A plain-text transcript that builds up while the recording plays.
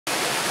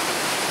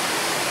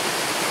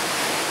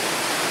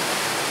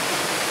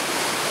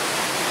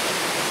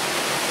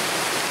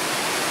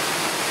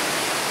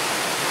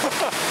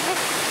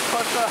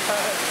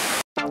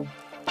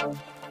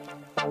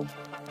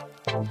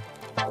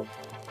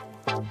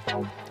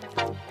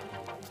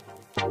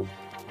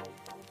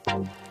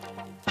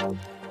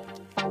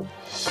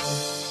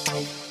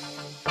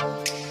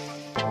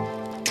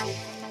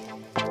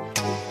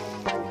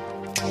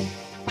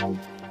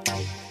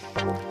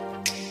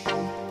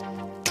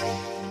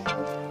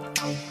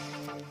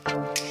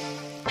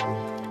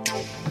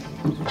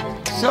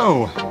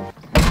So,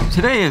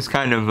 today is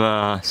kind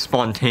of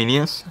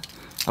spontaneous.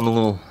 I'm a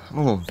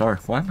little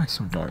dark. Why am I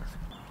so dark?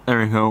 There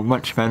we go,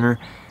 much better.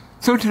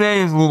 So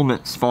today is a little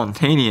bit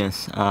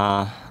spontaneous.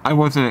 I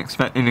wasn't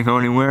expecting to go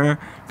anywhere.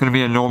 Gonna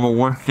be a normal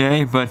work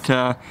day, but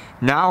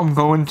now I'm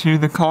going to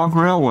the Cog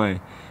Railway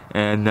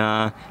and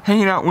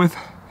hanging out with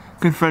a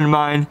good friend of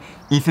mine,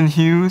 Ethan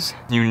Hughes.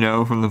 You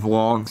know from the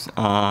vlogs.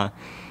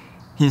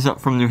 He's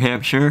up from New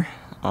Hampshire,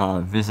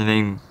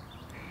 visiting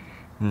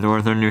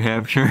northern New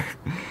Hampshire.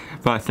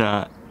 But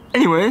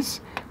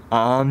anyways,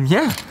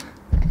 yeah.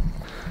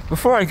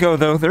 Before I go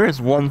though, there is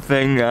one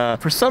thing.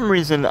 For some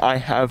reason I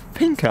have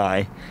pink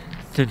eye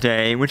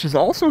today, which is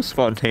also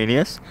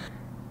spontaneous.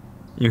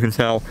 You can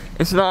tell.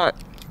 It's not,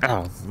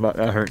 ow,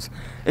 that hurts.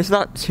 It's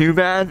not too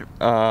bad,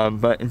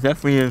 but it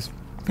definitely is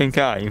pink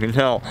eye, you can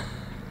tell.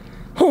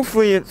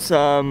 Hopefully it's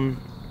not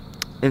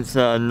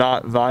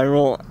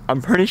viral.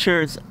 I'm pretty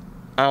sure it's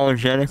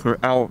allergenic or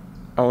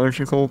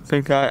allergical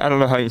pink eye. I don't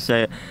know how you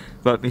say it.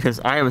 But because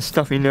I have a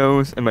stuffy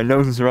nose and my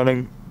nose is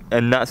running,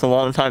 and that's a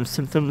lot of times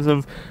symptoms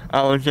of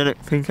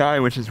allergenic pink eye,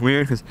 which is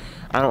weird because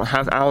I don't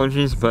have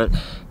allergies, but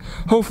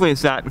hopefully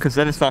it's that because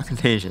then it's not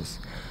contagious.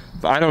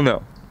 But I don't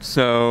know.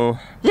 So,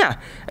 yeah.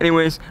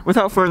 Anyways,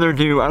 without further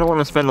ado, I don't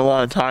want to spend a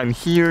lot of time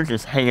here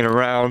just hanging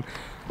around.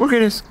 We're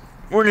just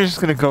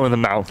gonna go to the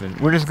mountain.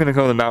 We're just gonna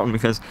go to the mountain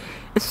because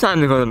it's time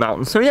to go to the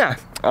mountain. So yeah,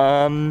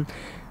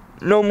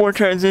 no more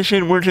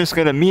transition. We're just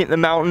gonna meet at the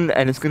mountain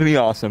and it's gonna be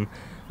awesome.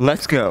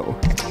 Let's go.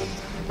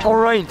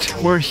 Alright,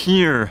 we're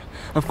here.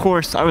 Of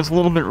course, I was a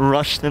little bit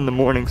rushed in the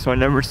morning, so I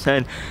never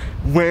said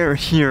where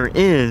here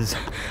is.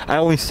 I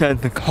only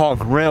said the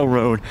Cog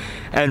Railroad.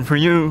 And for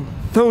you,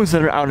 those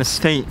that are out of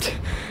state,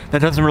 that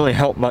doesn't really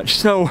help much.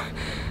 So,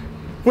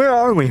 where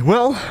are we?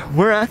 Well,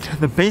 we're at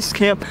the base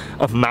camp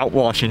of Mount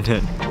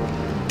Washington.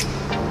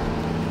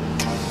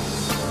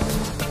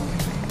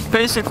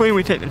 Basically,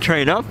 we take the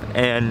train up,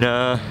 and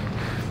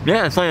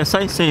yeah, it's like a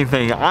sightseeing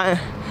thing.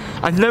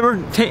 I've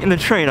never taken the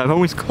train.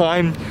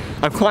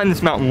 I've climbed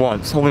this mountain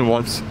once, only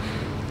once.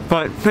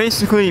 But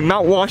basically,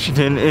 Mount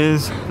Washington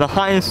is the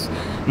highest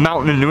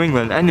mountain in New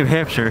England and New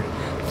Hampshire.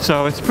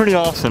 So it's pretty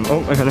awesome.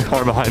 Oh, I got a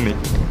car behind me.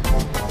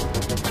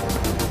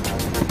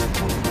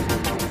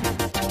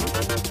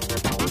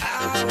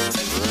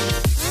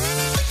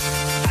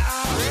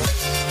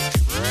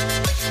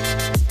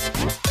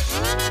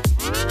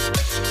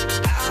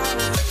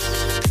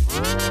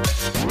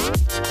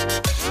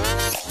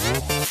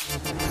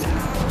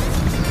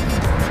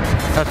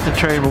 That's the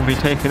train we'll be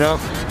taking up.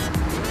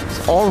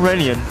 It's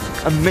already an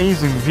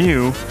amazing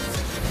view.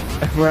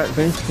 We're at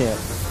base camp.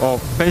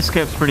 Well, base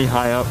camp's pretty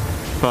high up,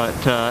 but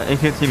it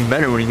gets even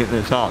better when you get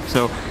to the top.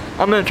 So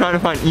I'm gonna try to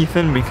find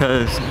Ethan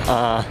because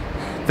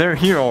they're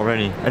here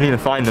already. I need to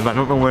find them. I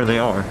don't know where they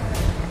are.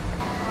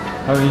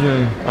 How are you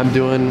doing? I'm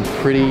doing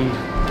pretty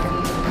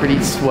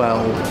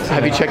swell.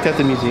 Have you checked out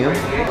the museum?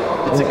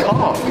 It's a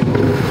cog.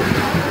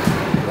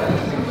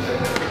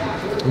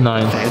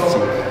 Nice. Fancy.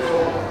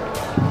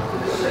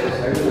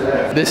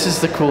 This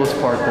is the coolest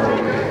part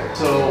though.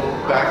 So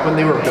back when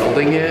they were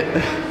building it,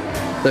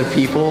 the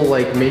people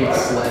like made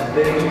sled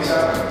things,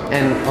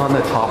 and on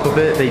the top of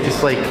it, they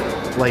just like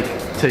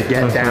to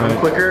get down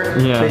quicker.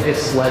 Yeah. They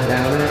just sled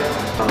down it.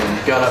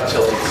 Got up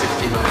to like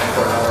 60 miles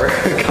per hour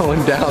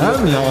going down.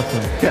 That'd be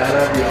awesome. Yeah,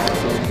 that'd be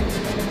awesome.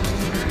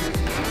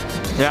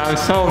 Yeah, I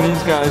was telling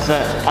these guys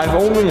that I've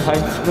only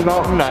hiked the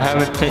mountain, I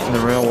haven't taken the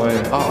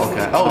railway. Oh,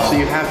 okay. Oh, so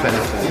you have been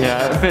up it.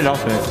 Yeah, I've been up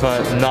it,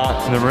 but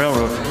not the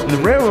railroad. And the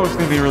railroad's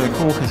gonna be really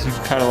cool because you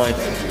can kind of like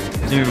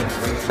do,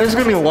 there's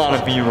gonna be a lot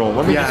of B-roll.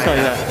 Let me just tell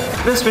you that.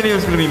 This video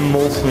is gonna be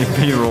mostly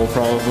B-roll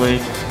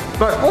probably.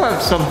 But we'll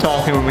have some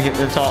talking when we get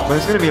to the top, but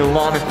there's gonna be a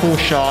lot of cool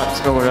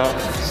shots going up.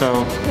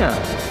 So, yeah.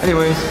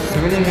 Anyways,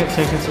 do we need to get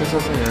tickets or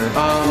something? Or?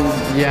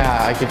 Yeah,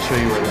 I could show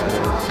you where that is.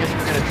 I guess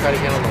we're gonna try to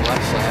get on the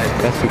left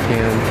side. Yes, we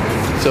can.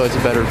 So it's a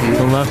better view.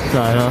 The left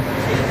side, huh?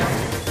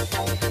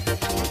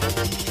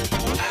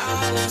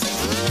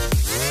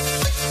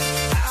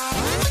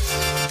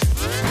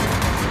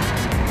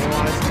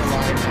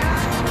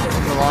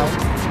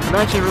 I'm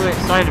actually really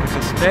excited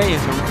because today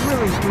is a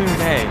really clear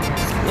day.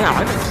 Yeah,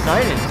 I'm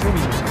excited. It's going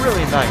to be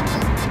really nice.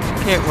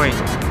 Can't wait.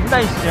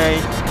 Nice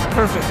day.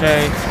 Perfect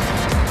day.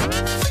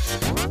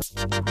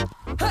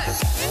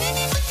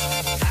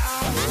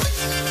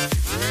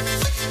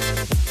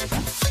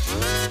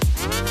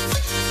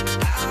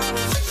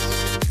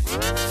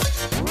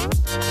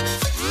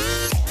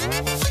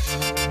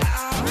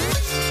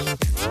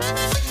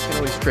 You can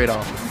always trade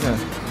off.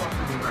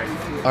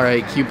 Yeah.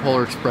 Alright, cue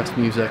Polar Express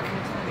music.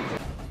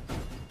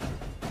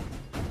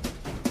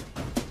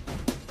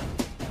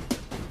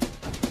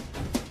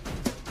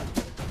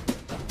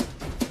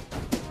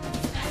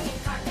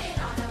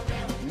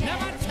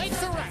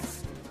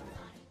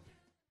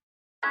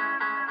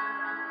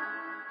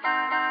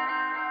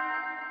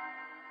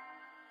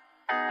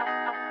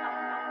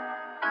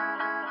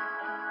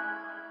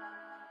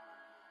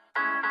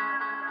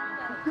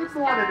 Good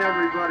morning,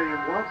 everybody,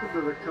 and welcome to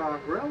the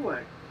Cog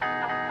Railway.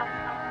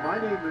 My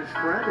name is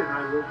Fred, and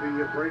I will be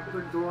a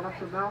brakeman going up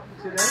the mountain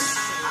today,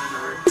 and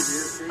our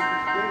engineer's name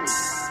is Dave.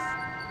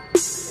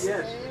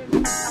 Yes, and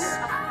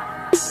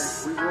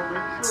we will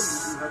make sure you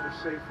do have a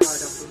safe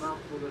ride up the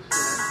mountain with us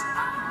today.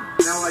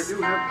 Now, I do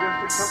have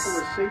just a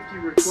couple of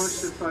safety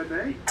requests, if I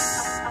may,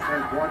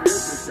 and one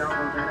is down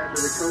on that end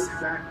of the coach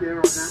back there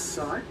on that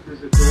side.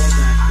 There's a door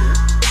back there,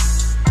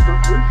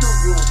 but please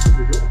don't go up to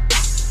the door,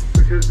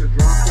 because the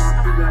drop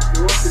off through that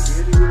door could be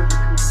anywhere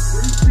between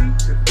 3 feet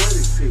to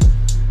 30 feet.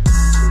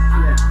 So,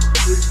 yeah,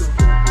 please don't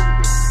go up to the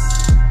door.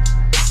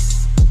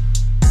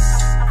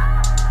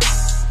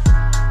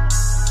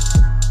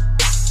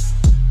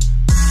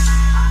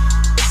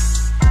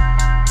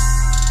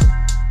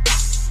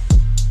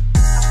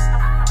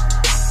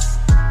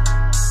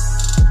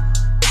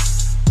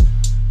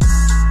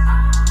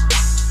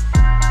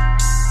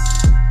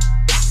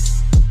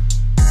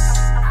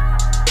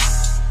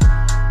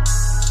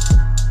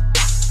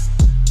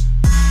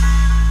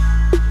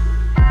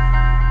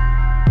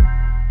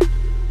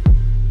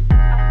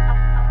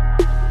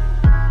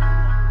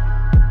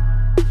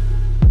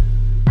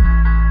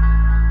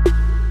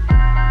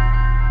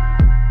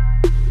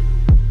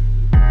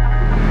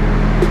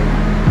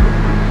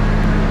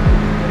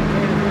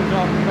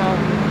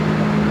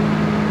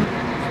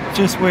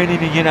 Just waiting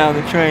to get out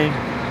of the train,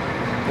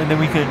 and then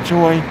we can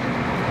enjoy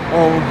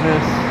all of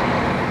this.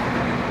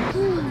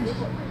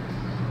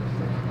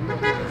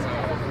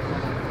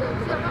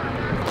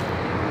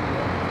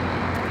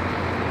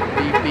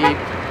 Beep, beep.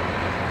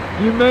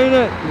 You made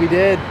it! We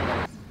did.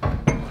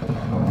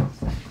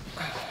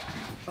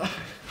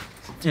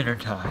 It's dinner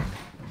time.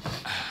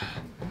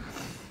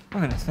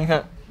 Look at this, they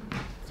got,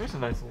 there's a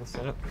nice little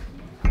setup.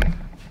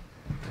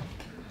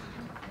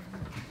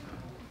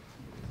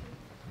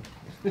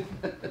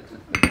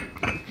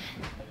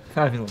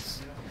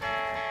 Fabulous.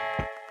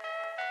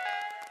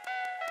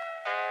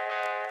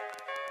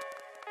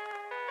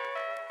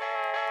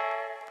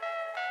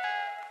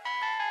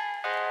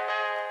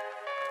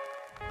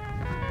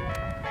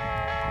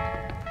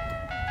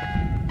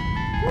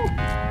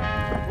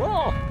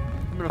 Whoa!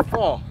 I'm gonna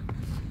fall.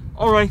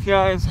 Alright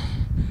guys.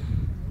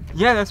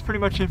 Yeah, that's pretty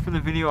much it for the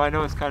video. I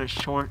know it's kind of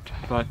short,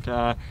 but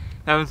that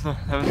was the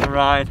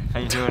ride. How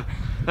you doing?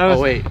 That was,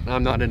 Oh wait,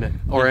 I'm not in it.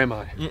 Or am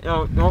I?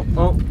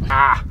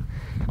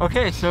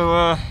 Okay,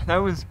 so that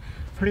was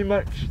pretty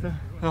much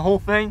the whole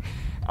thing.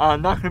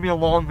 Not going to be a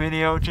long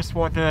video, just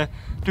want to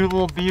do a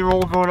little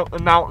B-roll going up the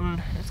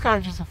mountain. It's kind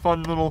of just a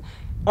fun little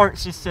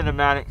artsy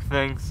cinematic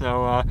thing,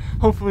 so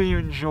hopefully you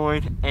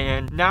enjoyed.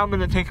 And now I'm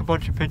going to take a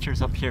bunch of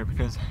pictures up here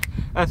because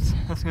that's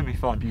going to be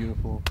fun.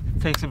 Beautiful.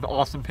 Take some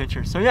awesome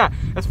pictures. So yeah,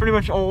 that's pretty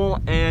much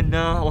all, and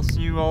I'll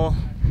see you all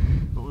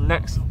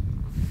next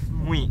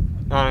week.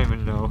 I don't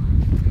even know.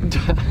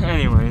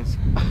 Anyways,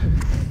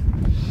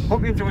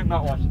 hope you enjoyed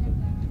not watching.